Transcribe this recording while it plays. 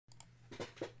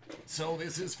So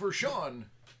this is for Sean.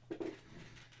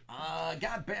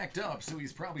 Got backed up, so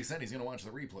he's probably said he's going to watch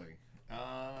the replay.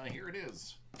 Here it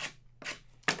is.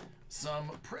 Some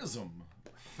Prizm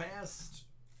Fast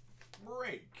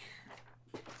Break.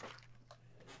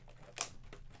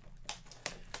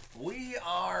 We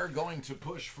are going to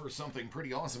push for something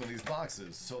pretty awesome in these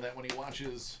boxes so that when he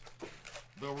watches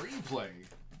the replay,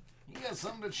 he has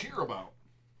something to cheer about.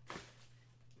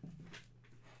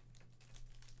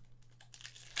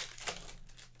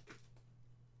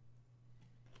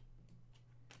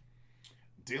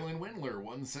 Dylan Windler,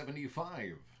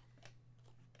 175.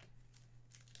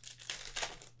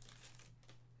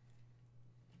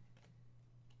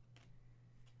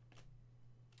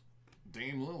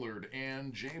 Dame Lillard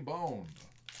and Jay Bone.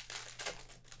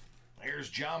 There's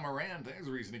John Morant. There's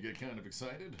a reason to get kind of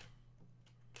excited.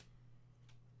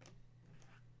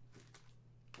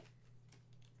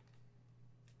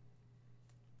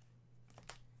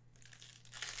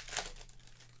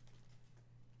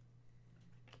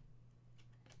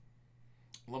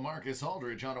 LaMarcus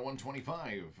Aldridge on a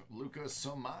 125. Luka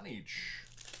Samanic.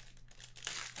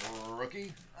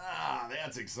 Rookie. Ah,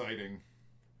 that's exciting.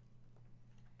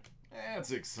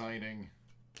 That's exciting.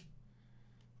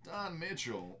 Don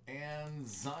Mitchell and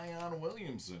Zion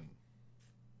Williamson.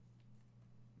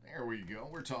 There we go.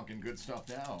 We're talking good stuff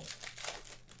now.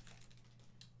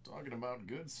 Talking about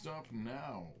good stuff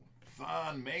now.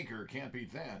 Thon Maker. Can't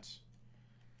beat that.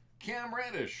 Cam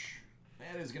Reddish.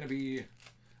 That is going to be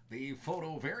the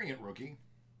photo variant rookie.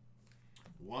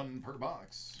 1 per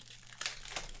box.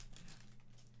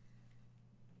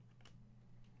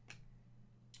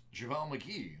 JaVale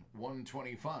McGee,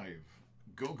 125.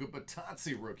 Goga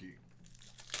Batazzi rookie.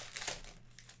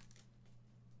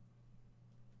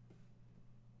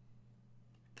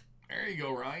 There you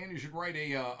go, Ryan. You should write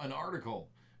an article.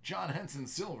 John Henson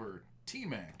Silver,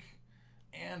 T-Mac,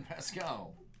 and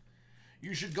Pascal.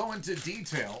 You should go into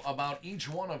detail about each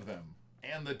one of them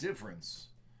and the difference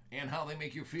and how they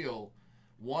make you feel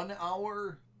 1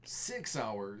 hour, 6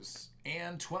 hours,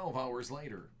 and 12 hours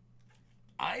later.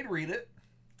 I'd read it.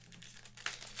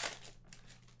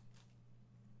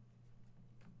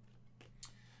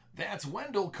 That's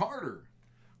Wendell Carter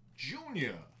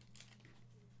Jr.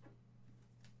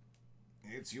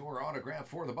 It's your autograph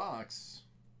for the box.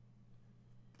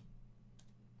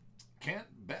 Kent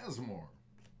Bazemore.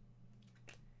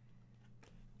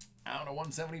 Out of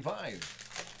 175.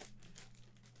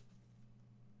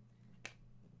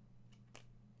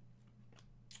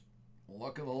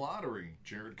 Luck of the lottery,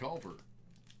 Jared Culver.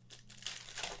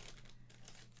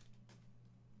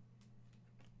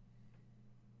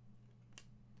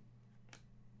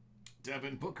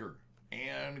 Devin Booker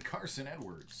and Carson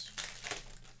Edwards.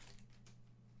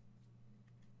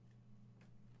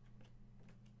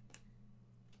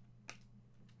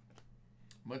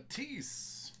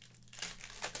 Matisse.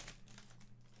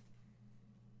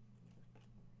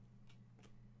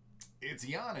 It's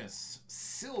Giannis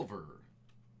Silver.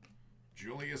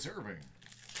 Julius Irving.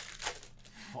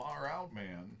 Far out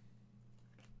man.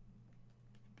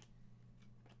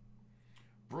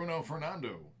 Bruno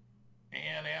Fernando.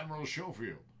 And Admiral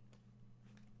Schofield.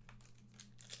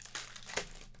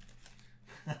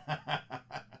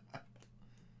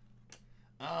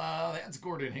 That's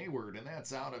Gordon Hayward, and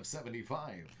that's out of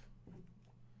 75.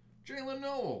 Jalen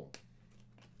Noel.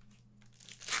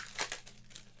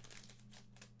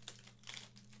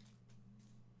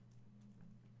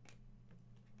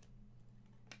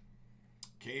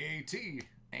 KAT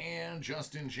and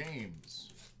Justin James.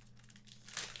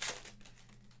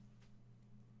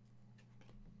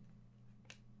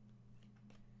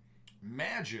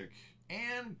 Magic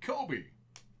and Kobe.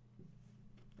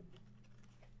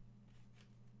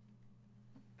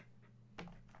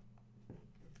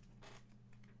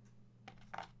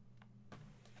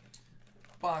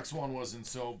 Box 1 wasn't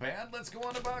so bad. Let's go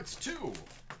on to box 2.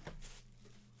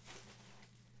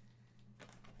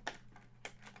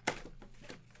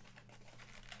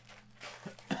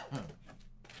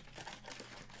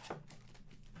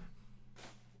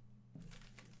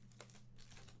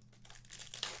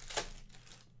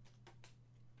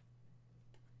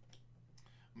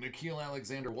 Nickeil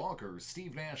Alexander-Walker,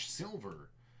 Steve Nash Silver,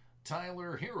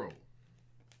 Tyler Hero.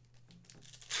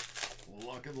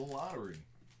 Luck of the lottery.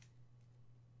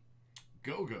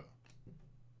 Goga.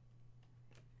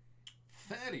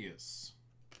 Thaddeus.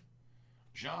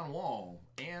 John Wall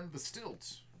and the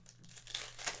Stilt.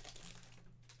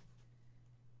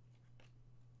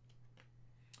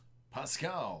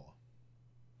 Pascal.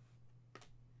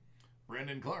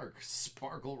 Brandon Clark,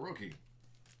 Sparkle rookie.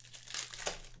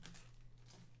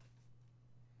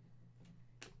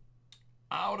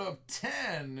 Out of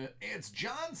 10, it's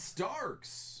John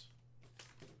Starks.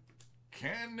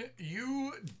 Can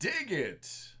you dig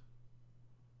it?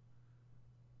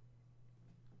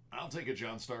 I'll take a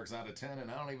John Starks out of 10, and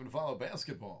I don't even follow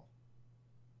basketball.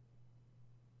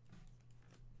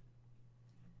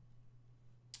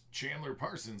 Chandler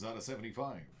Parsons out of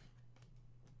 75.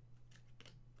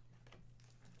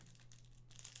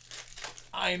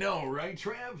 I know, right,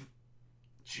 Trev?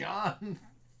 John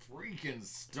freaking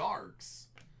Starks.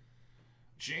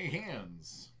 Jay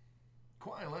Hands.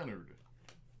 Kawhi Leonard.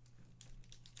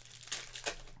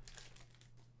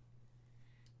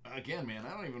 Again, man,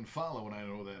 I don't even follow when I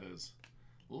know who that is.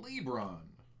 LeBron.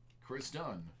 Chris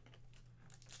Dunn.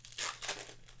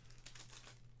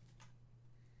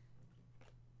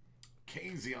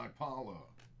 KZ Okpala.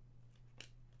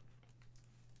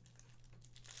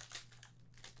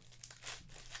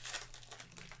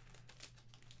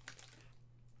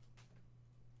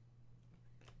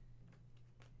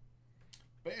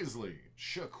 Baisley,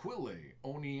 Shaquille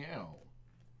O'Neal.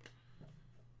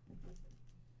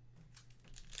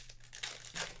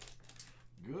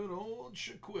 Good old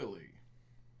Shaquille.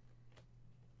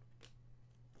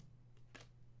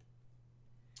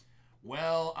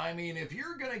 Well, I mean, if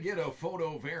you're going to get a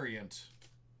photo variant,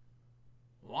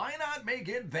 why not make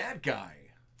it that guy?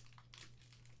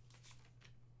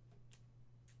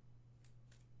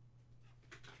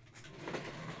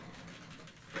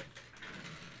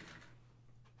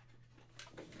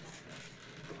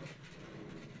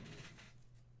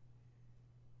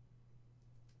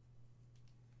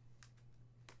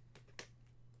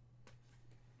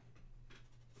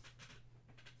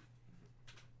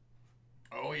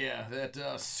 Oh yeah,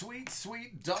 that sweet,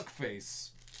 sweet duck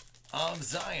face of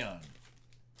Zion.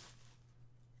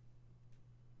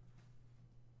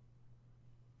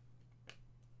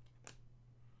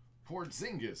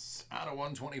 Porzingis out of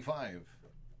 125.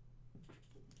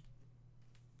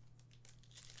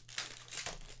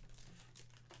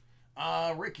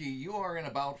 Ricky, you are in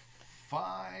about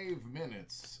 5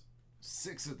 minutes.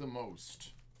 6 at the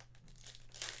most.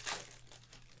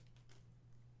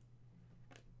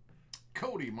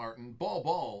 Cody Martin,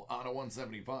 ball out of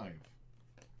 175.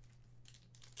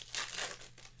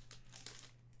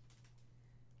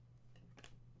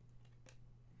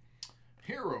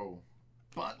 Hero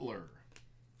Butler.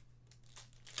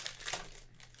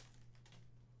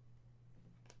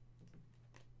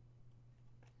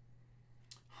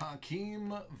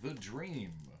 Hakeem the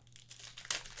Dream.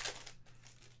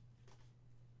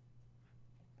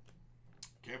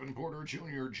 Kevin Porter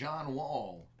Jr., John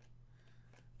Wall.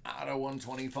 Out of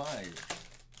 125.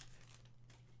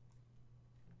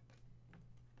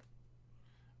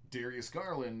 Darius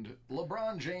Garland,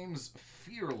 LeBron James,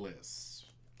 Fearless.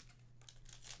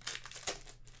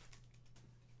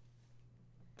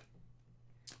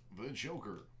 The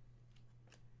Joker.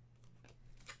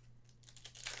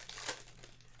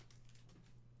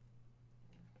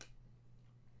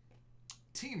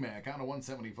 T-Mac out of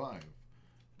 175.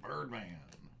 Birdman.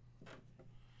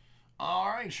 All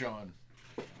right, Sean.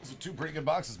 Those are 2 pretty good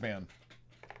boxes, man.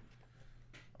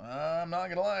 I'm not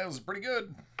gonna lie, it was pretty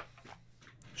good.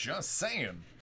 Just saying.